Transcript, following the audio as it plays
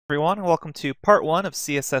Everyone, and welcome to part 1 of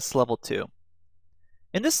CSS Level 2.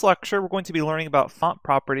 In this lecture, we're going to be learning about font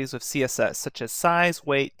properties of CSS, such as size,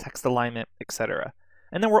 weight, text alignment, etc.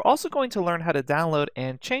 And then we're also going to learn how to download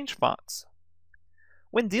and change fonts.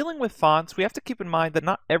 When dealing with fonts, we have to keep in mind that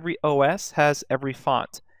not every OS has every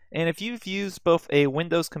font. And if you've used both a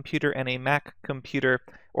Windows computer and a Mac computer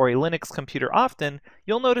or a Linux computer often,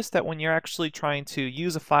 you'll notice that when you're actually trying to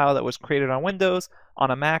use a file that was created on Windows,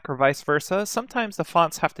 on a Mac or vice versa, sometimes the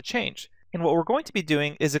fonts have to change. And what we're going to be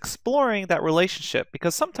doing is exploring that relationship,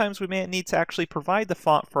 because sometimes we may need to actually provide the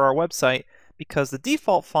font for our website because the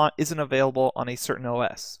default font isn't available on a certain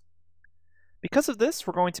OS. Because of this,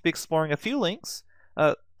 we're going to be exploring a few links.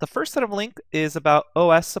 The first set of links is about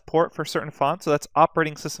OS support for certain fonts, so that's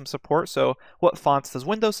operating system support, so what fonts does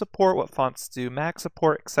Windows support, what fonts do Mac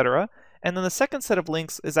support, etc. And then the second set of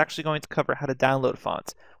links is actually going to cover how to download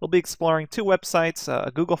fonts. We'll be exploring two websites, a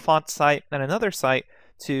Google font site and another site,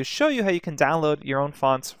 to show you how you can download your own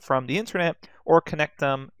fonts from the internet or connect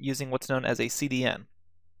them using what's known as a CDN.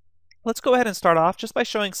 Let's go ahead and start off just by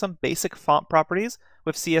showing some basic font properties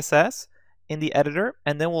with CSS in the editor,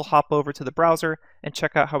 and then we'll hop over to the browser and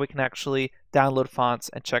check out how we can actually download fonts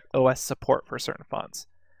and check OS support for certain fonts.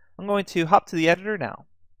 I'm going to hop to the editor now.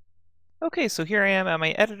 Okay, so here I am at my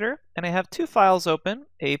editor, and I have two files open,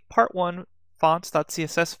 a part1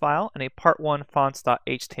 fonts.css file and a part1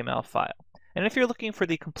 fonts.html file. And if you're looking for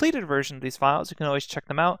the completed version of these files, you can always check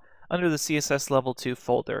them out under the CSS Level 2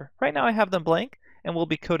 folder. Right now I have them blank, and we'll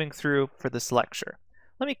be coding through for this lecture.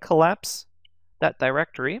 Let me collapse that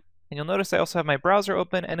directory. And you'll notice I also have my browser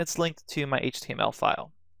open and it's linked to my HTML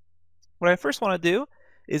file. What I first want to do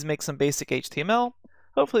is make some basic HTML.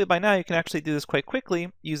 Hopefully by now you can actually do this quite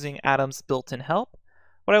quickly using Atom's built-in help.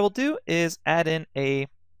 What I will do is add in a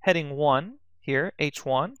heading 1 here,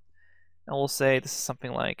 H1, and we'll say this is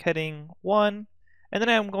something like heading 1, and then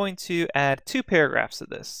I'm going to add two paragraphs to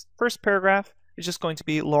this. First paragraph is just going to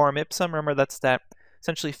be lorem ipsum. Remember, that's that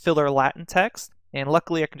essentially filler Latin text, and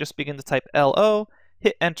luckily I can just begin to type LO,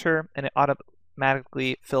 hit enter, and it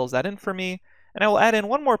automatically fills that in for me. And I will add in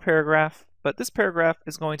one more paragraph, but this paragraph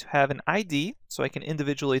is going to have an ID, so I can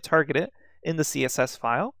individually target it in the CSS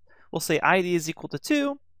file. We'll say ID is equal to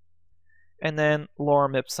 2, and then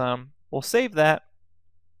lorem ipsum. We'll save that,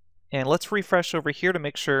 and let's refresh over here to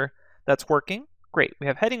make sure that's working. Great, we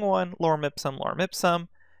have heading 1, lorem ipsum,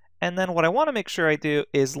 and then what I want to make sure I do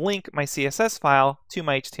is link my CSS file to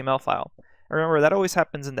my HTML file. Remember, that always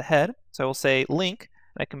happens in the head, so I will say link,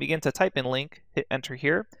 and I can begin to type in link, hit enter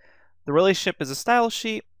here. The relationship is a style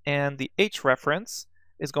sheet, and the H reference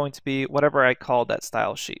is going to be whatever I called that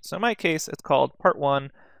style sheet. So in my case, it's called part1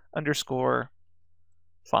 underscore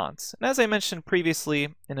fonts. And as I mentioned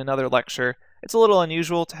previously in another lecture, it's a little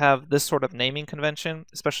unusual to have this sort of naming convention,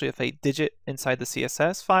 especially with a digit inside the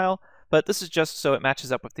CSS file, but this is just so it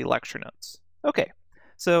matches up with the lecture notes. Okay.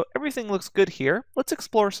 So everything looks good here. Let's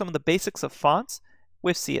explore some of the basics of fonts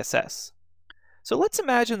with CSS. So let's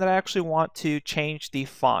imagine that I actually want to change the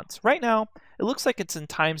font. Right now, it looks like it's in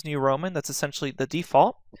Times New Roman. That's essentially the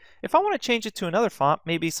default. If I want to change it to another font,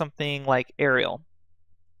 maybe something like Arial,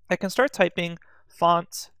 I can start typing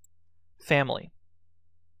font family.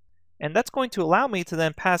 And that's going to allow me to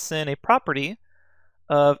then pass in a property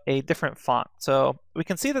of a different font. So we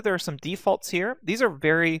can see that there are some defaults here. These are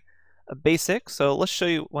very basic, so let's show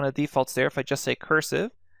you one of the defaults there. If I just say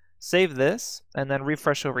cursive, save this, and then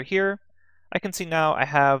refresh over here, I can see now I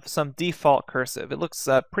have some default cursive. It looks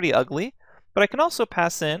pretty ugly, but I can also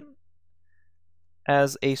pass in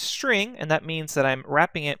as a string, and that means that I'm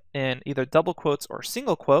wrapping it in either double quotes or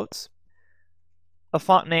single quotes, a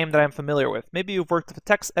font name that I'm familiar with. Maybe you've worked with a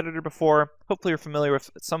text editor before. Hopefully you're familiar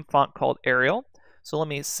with some font called Arial. So let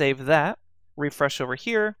me save that, refresh over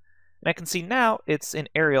here, and I can see now it's in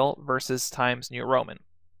Arial versus Times New Roman.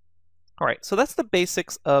 Alright, so that's the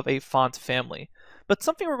basics of a font family. But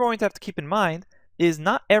something we're going to have to keep in mind is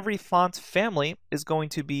not every font family is going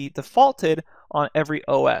to be defaulted on every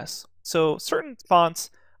OS. So certain fonts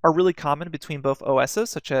are really common between both OSs,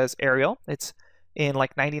 such as Arial. It's in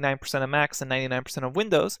like 99% of Macs and 99% of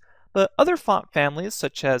Windows. But other font families,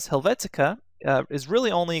 such as Helvetica, is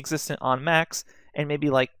really only existent on Macs, and maybe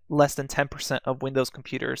like less than 10% of Windows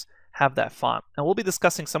computers have that font. And we'll be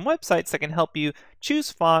discussing some websites that can help you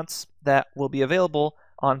choose fonts that will be available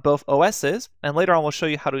on both OSs, and later on we'll show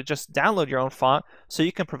you how to just download your own font so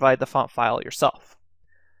you can provide the font file yourself.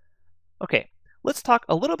 Okay, let's talk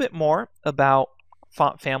a little bit more about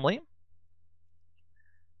font family.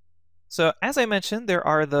 So as I mentioned, there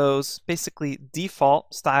are those basically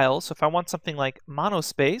default styles. So if I want something like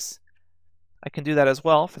monospace, I can do that as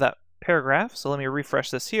well for that paragraph. So let me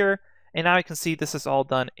refresh this here, And now I can see this is all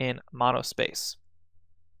done in monospace.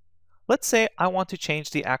 Let's say I want to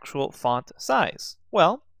change the actual font size.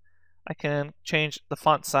 Well, I can change the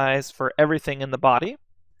font size for everything in the body.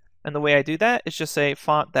 And the way I do that is just say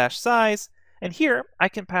font-size, and here I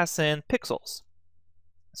can pass in pixels.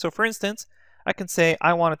 So for instance, I can say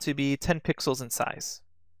I want it to be 10 pixels in size.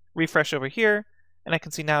 Refresh over here, and I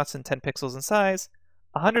can see now it's in 10 pixels in size,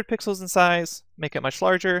 100 pixels in size, make it much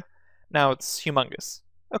larger. Now it's humongous.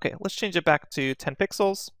 Okay, let's change it back to 10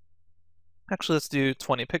 pixels. Actually, let's do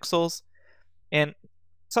 20 pixels. And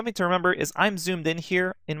something to remember is I'm zoomed in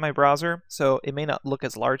here in my browser, so it may not look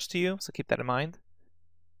as large to you, so keep that in mind.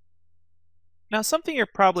 Now, something you're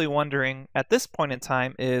probably wondering at this point in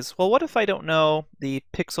time is, well, what if I don't know the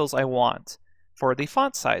pixels I want for the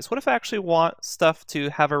font size? What if I actually want stuff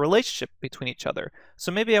to have a relationship between each other? So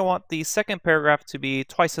maybe I want the second paragraph to be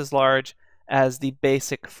twice as large as the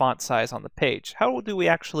basic font size on the page. How do we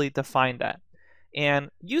actually define that? And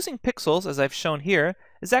using pixels, as I've shown here,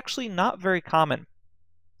 is actually not very common.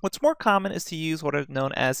 What's more common is to use what are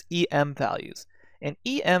known as EM values. And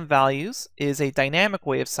EM values is a dynamic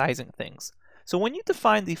way of sizing things. So when you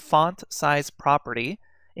define the font size property,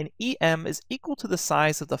 an EM is equal to the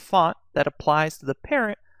size of the font that applies to the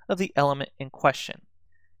parent of the element in question.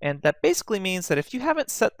 And that basically means that if you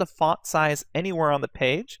haven't set the font size anywhere on the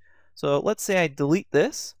page, so let's say I delete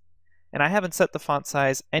this, and I haven't set the font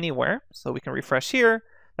size anywhere, so we can refresh here,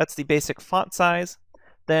 that's the basic font size,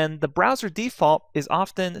 then the browser default is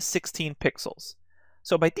often 16 pixels.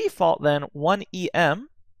 So by default then, 1 EM,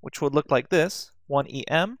 which would look like this, 1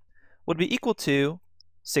 EM, would be equal to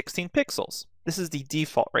 16 pixels. This is the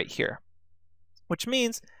default right here. Which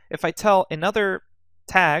means if I tell another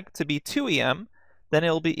tag to be 2EM, then it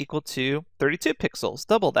will be equal to 32 pixels,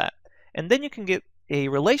 double that. And then you can get a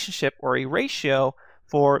relationship or a ratio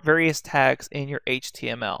for various tags in your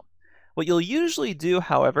HTML. What you'll usually do,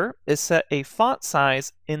 however, is set a font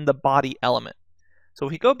size in the body element. So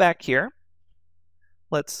if we go back here,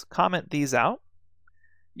 let's comment these out.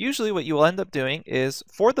 Usually what you will end up doing is,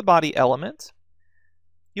 for the body element,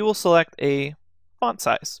 you will select a font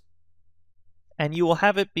size. And you will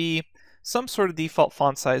have it be some sort of default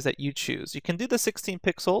font size that you choose. You can do the 16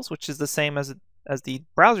 pixels, which is the same as the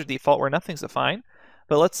browser default where nothing's defined.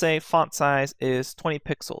 But let's say font size is 20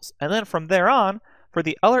 pixels. And then from there on, for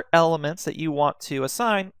the other elements that you want to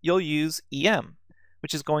assign, you'll use EM,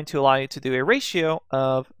 which is going to allow you to do a ratio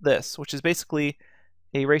of this, which is basically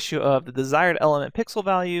a ratio of the desired element pixel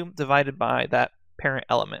value divided by that parent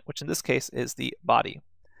element, which in this case is the body.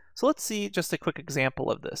 So let's see just a quick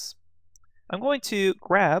example of this. I'm going to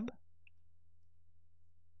grab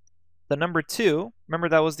the number 2, remember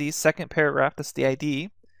that was the second paragraph, that's the ID,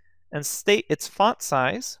 and state its font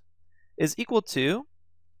size is equal to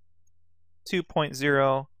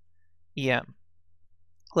 2.0 EM.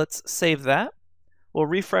 Let's save that. We'll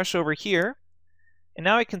refresh over here, and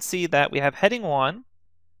now I can see that we have heading 1,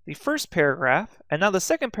 the first paragraph, and now the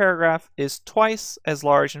second paragraph is twice as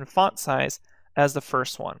large in font size as the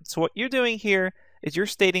first one. So what you're doing here is you're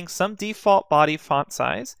stating some default body font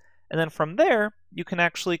size, and then from there you can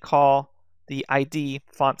actually call the ID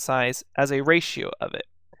font size as a ratio of it.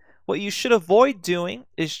 What you should avoid doing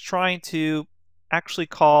is trying to actually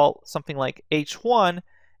call something like H1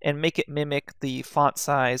 and make it mimic the font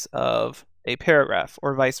size of a paragraph,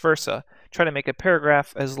 or vice versa. Try to make a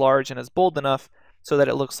paragraph as large and as bold enough so that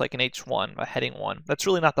it looks like an H1, a heading 1. That's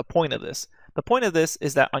really not the point of this. The point of this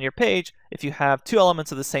is that on your page, if you have two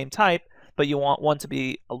elements of the same type, but you want one to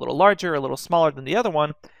be a little larger, a little smaller than the other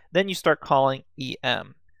one, then you start calling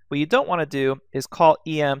EM. What you don't want to do is call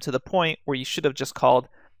EM to the point where you should have just called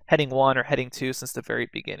heading 1 or heading 2 since the very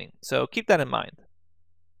beginning. So keep that in mind.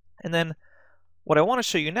 And then what I want to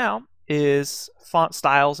show you now is font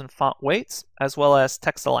styles and font weights, as well as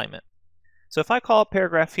text alignment. So if I call a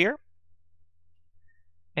paragraph here,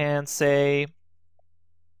 and say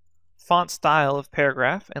font style of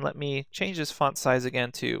paragraph, and let me change this font size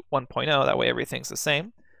again to 1.0, that way everything's the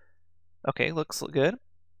same. Okay, looks good.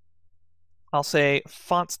 I'll say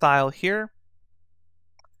font style here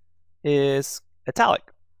is italic.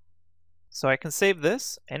 So I can save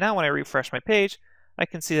this, and now when I refresh my page, I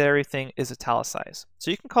can see that everything is italicized. So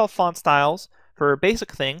you can call font styles for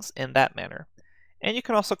basic things in that manner. And you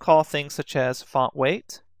can also call things such as font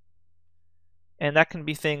weight, and that can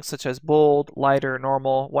be things such as bold, lighter,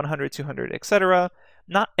 normal, 100, 200, etc.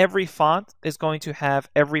 Not every font is going to have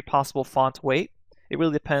every possible font weight. It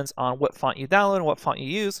really depends on what font you download and what font you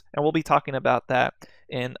use, and we'll be talking about that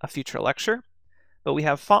in a future lecture. But we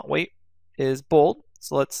have font weight is bold,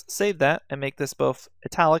 so let's save that and make this both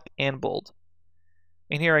italic and bold.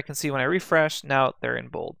 And here I can see when I refresh, now they're in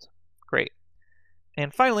bold.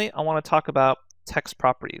 And finally, I want to talk about text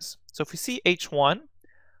properties. So if we see H1,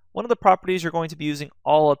 one of the properties you're going to be using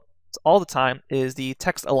all the time is the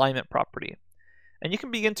text alignment property. And you can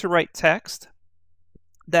begin to write text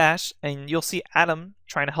dash, and you'll see Adam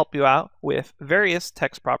trying to help you out with various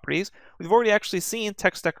text properties. We've already actually seen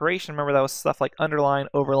text decoration. Remember, that was stuff like underline,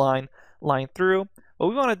 overline, line through. What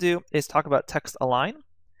we want to do is talk about text align.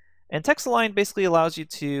 And text align basically allows you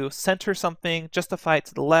to center something, justify it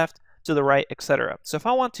to the left, to the right, etc. So if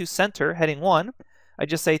I want to center heading 1, I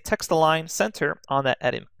just say text align center on that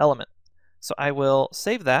element. So I will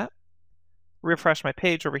save that, refresh my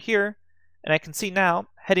page over here, and I can see now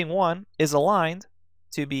heading 1 is aligned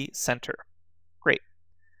to be center. Great.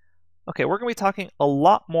 Okay, we're going to be talking a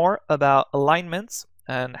lot more about alignments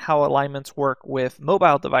and how alignments work with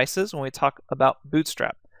mobile devices when we talk about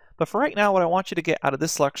Bootstrap. But for right now, what I want you to get out of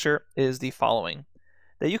this lecture is the following: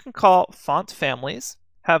 that you can call font families,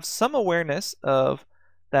 have some awareness of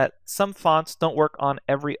that some fonts don't work on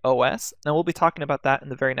every OS, and we'll be talking about that in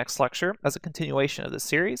the very next lecture as a continuation of this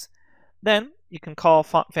series. Then you can call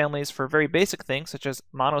font families for very basic things such as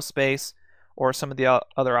monospace or some of the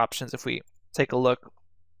other options if we take a look,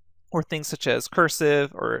 or things such as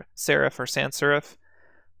cursive or serif or sans serif.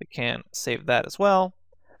 We can save that as well.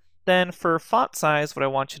 Then for font size, what I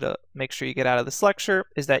want you to make sure you get out of this lecture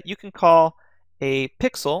is that you can call a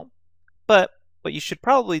pixel, but what you should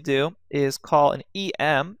probably do is call an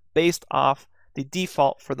EM based off the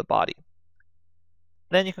default for the body.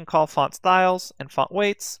 Then you can call font styles and font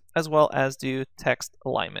weights, as well as do text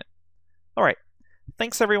alignment. All right,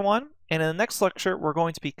 thanks everyone. And in the next lecture, we're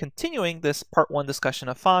going to be continuing this part 1 discussion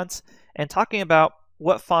of fonts and talking about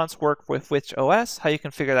what fonts work with which OS, how you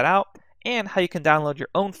can figure that out, and how you can download your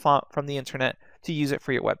own font from the internet to use it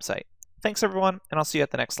for your website. Thanks everyone, and I'll see you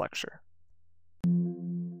at the next lecture.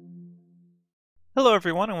 Hello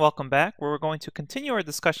everyone, and welcome back, where we're going to continue our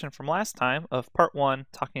discussion from last time of part 1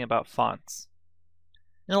 talking about fonts.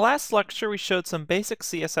 In the last lecture, we showed some basic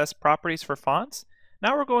CSS properties for fonts.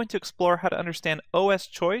 Now we're going to explore how to understand OS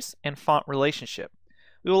choice and font relationship.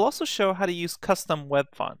 We will also show how to use custom web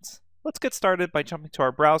fonts. Let's get started by jumping to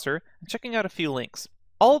our browser and checking out a few links.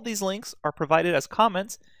 All of these links are provided as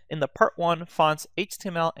comments in the Part 1 Fonts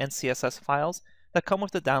HTML and CSS files that come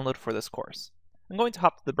with the download for this course. I'm going to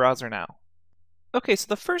hop to the browser now. Okay, so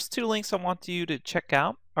the first 2 links I want you to check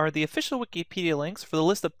out are the official Wikipedia links for the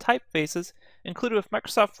list of typefaces included with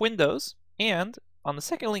Microsoft Windows, and on the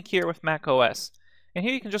second link here with Mac OS. And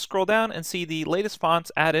here you can just scroll down and see the latest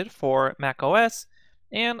fonts added for Mac OS,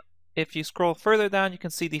 and if you scroll further down, you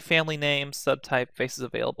can see the family name subtypefaces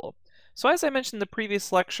available. So as I mentioned in the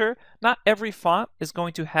previous lecture, not every font is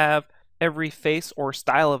going to have every face or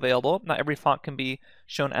style available. Not every font can be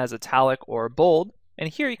shown as italic or bold. And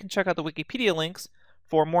here you can check out the Wikipedia links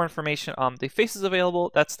for more information on the faces available,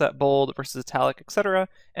 that's that bold versus italic, etc.,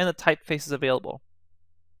 and the typefaces available.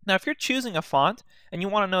 Now if you're choosing a font and you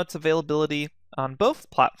want to know its availability on both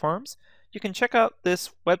platforms, you can check out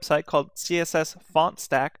this website called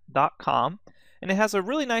cssfontstack.com, and it has a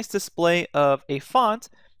really nice display of a font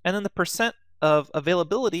and then the percent of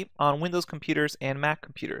availability on Windows computers and Mac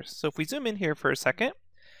computers. So if we zoom in here for a second,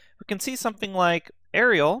 we can see something like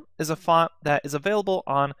Arial is a font that is available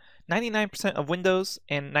on 99% of Windows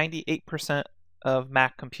and 98% of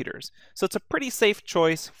Mac computers. So it's a pretty safe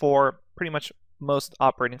choice for pretty much most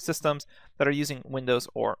operating systems that are using Windows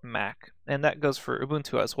or Mac, and that goes for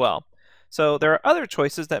Ubuntu as well. So there are other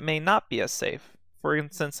choices that may not be as safe. For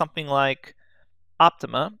instance, something like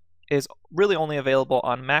Optima is really only available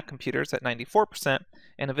on Mac computers at 94%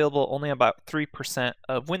 and available only about 3%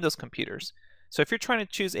 of Windows computers. So if you're trying to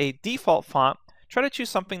choose a default font, try to choose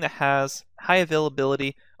something that has high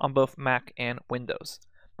availability on both Mac and Windows.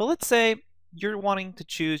 But let's say you're wanting to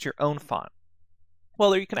choose your own font.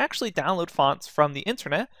 Well, you can actually download fonts from the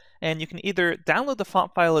internet, and you can either download the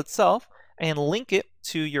font file itself and link it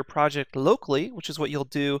to your project locally, which is what you'll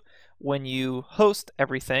do when you host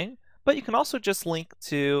everything, but you can also just link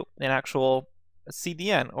to an actual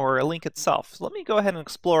CDN or a link itself. So let me go ahead and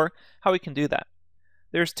explore how we can do that.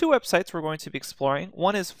 There's 2 websites we're going to be exploring.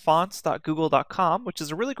 One is fonts.google.com, which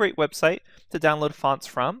is a really great website to download fonts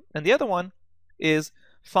from, and the other one is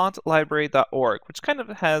fontlibrary.org, which kind of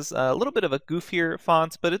has a little bit of a goofier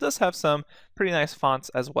fonts, but it does have some pretty nice fonts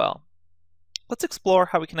as well. Let's explore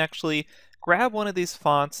how we can actually grab one of these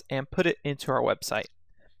fonts and put it into our website.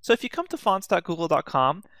 So if you come to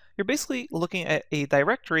fonts.google.com, you're basically looking at a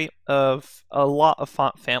directory of a lot of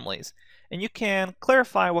font families. And you can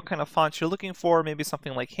clarify what kind of fonts you're looking for, maybe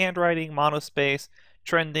something like handwriting, monospace,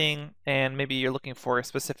 trending, and maybe you're looking for a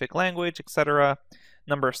specific language, etc.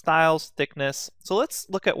 number of styles, thickness. So let's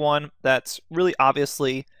look at one that's really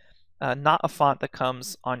obviously not a font that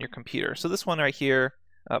comes on your computer. So this one right here,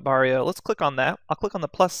 Barrio, let's click on that. I'll click on the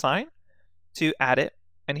plus sign to add it.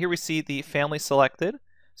 And here we see the family selected.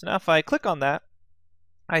 So now if I click on that,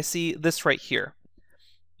 I see this right here.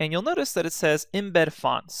 And you'll notice that it says embed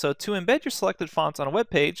fonts. So to embed your selected fonts on a web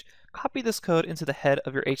page, copy this code into the head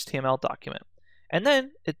of your HTML document. And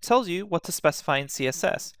then it tells you what to specify in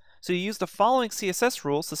CSS. So you use the following CSS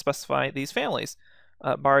rules to specify these families,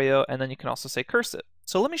 Barrio, and then you can also say cursive.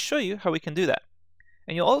 So let me show you how we can do that.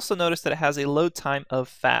 And you'll also notice that it has a load time of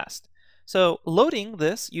fast. So loading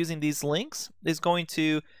this using these links is going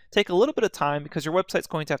to take a little bit of time because your website's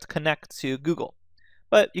going to have to connect to Google.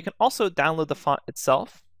 But you can also download the font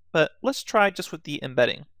itself. But let's try just with the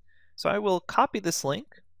embedding. So I will copy this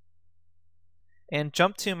link and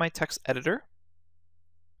jump to my text editor.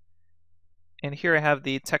 And here I have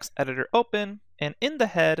the text editor open, and in the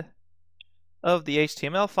head of the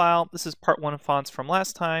HTML file, this is part 1 fonts from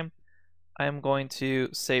last time. I'm going to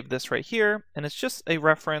save this right here, and it's just a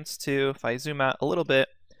reference to, if I zoom out a little bit,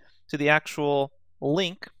 to the actual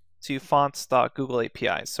link to fonts.google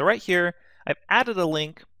APIs. So right here, I've added a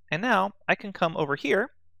link, and now I can come over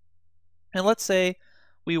here, and let's say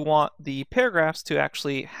we want the paragraphs to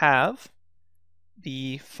actually have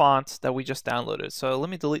the font that we just downloaded. So let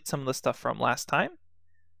me delete some of the stuff from last time.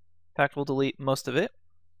 In fact, we'll delete most of it,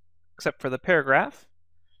 except for the paragraph,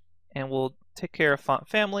 and we'll take care of font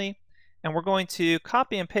family, and we're going to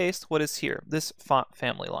copy and paste what is here, this font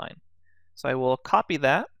family line. So I will copy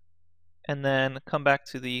that, and then come back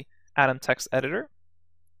to the Atom text editor,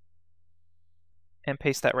 and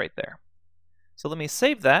paste that right there. So let me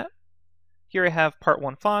save that. Here I have part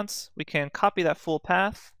 1 fonts. We can copy that full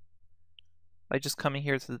path by just coming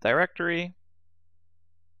here to the directory,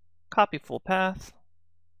 copy full path,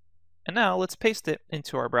 and now let's paste it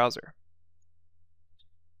into our browser.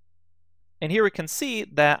 And here we can see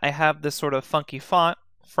that I have this sort of funky font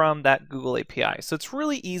from that Google API. So it's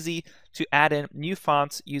really easy to add in new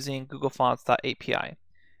fonts using googlefonts.api.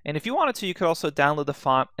 And if you wanted to, you could also download the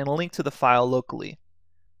font and link to the file locally.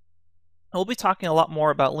 And we'll be talking a lot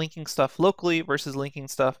more about linking stuff locally versus linking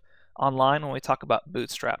stuff online when we talk about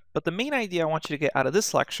Bootstrap. But the main idea I want you to get out of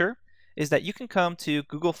this lecture is that you can come to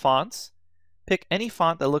Google Fonts, pick any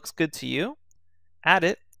font that looks good to you, add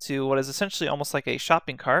it to what is essentially almost like a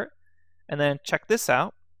shopping cart, and then check this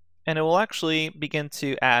out, and it will actually begin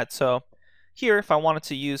to add. So here, if I wanted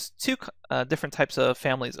to use 2 different types of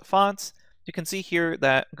families of fonts, you can see here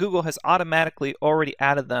that Google has automatically already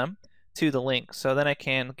added them to the link. So then I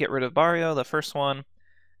can get rid of Barrio, the first one,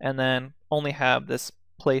 and then only have this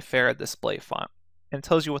Playfair display font. And it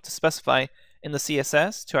tells you what to specify in the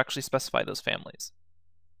CSS to actually specify those families.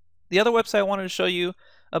 The other website I wanted to show you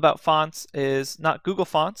about fonts is not Google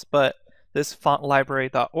Fonts, but this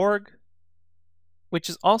fontlibrary.org, which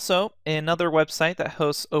is also another website that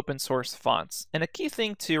hosts open source fonts. And a key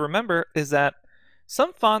thing to remember is that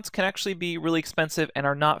some fonts can actually be really expensive and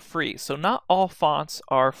are not free. So not all fonts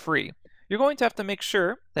are free. You're going to have to make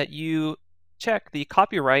sure that you check the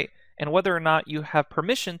copyright and whether or not you have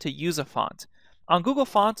permission to use a font. On Google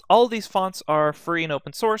Fonts, all of these fonts are free and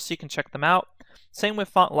open source, so you can check them out. Same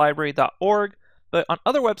with fontlibrary.org, but on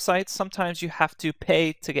other websites, sometimes you have to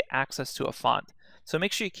pay to get access to a font. So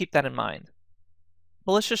make sure you keep that in mind.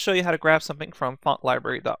 But let's just show you how to grab something from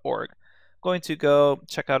fontlibrary.org. I'm going to go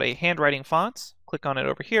check out a handwriting font, click on it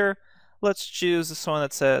over here. Let's choose this one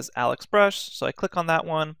that says Alex Brush, so I click on that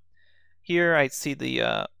one. Here I see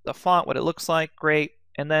the font, what it looks like, great.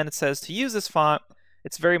 And then it says to use this font,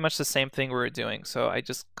 it's very much the same thing we were doing. So I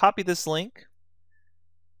just copy this link,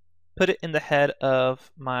 put it in the head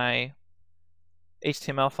of my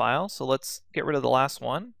HTML file. So let's get rid of the last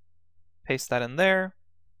one, paste that in there,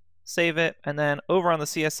 save it, and then over on the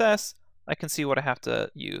CSS, I can see what I have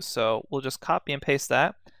to use. So we'll just copy and paste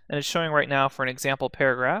that, and it's showing right now for an example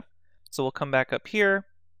paragraph. So we'll come back up here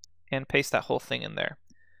and paste that whole thing in there.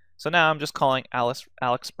 So now I'm just calling Alex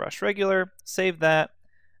Brush Regular, save that,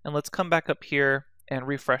 and let's come back up here and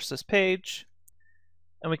refresh this page.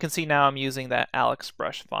 And we can see now I'm using that Alex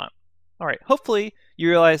Brush font. All right, hopefully you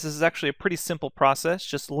realize this is actually a pretty simple process,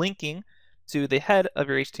 just linking to the head of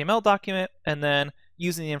your HTML document and then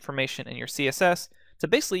using the information in your CSS to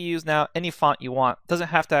basically use now any font you want. It doesn't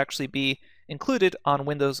have to actually be included on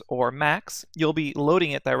Windows or Macs. You'll be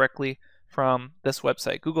loading it directly from this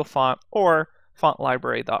website, Google Font or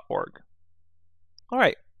fontlibrary.org. All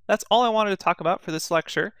right, that's all I wanted to talk about for this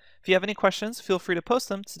lecture. If you have any questions, feel free to post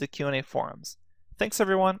them to the Q&A forums. Thanks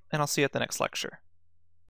everyone, and I'll see you at the next lecture.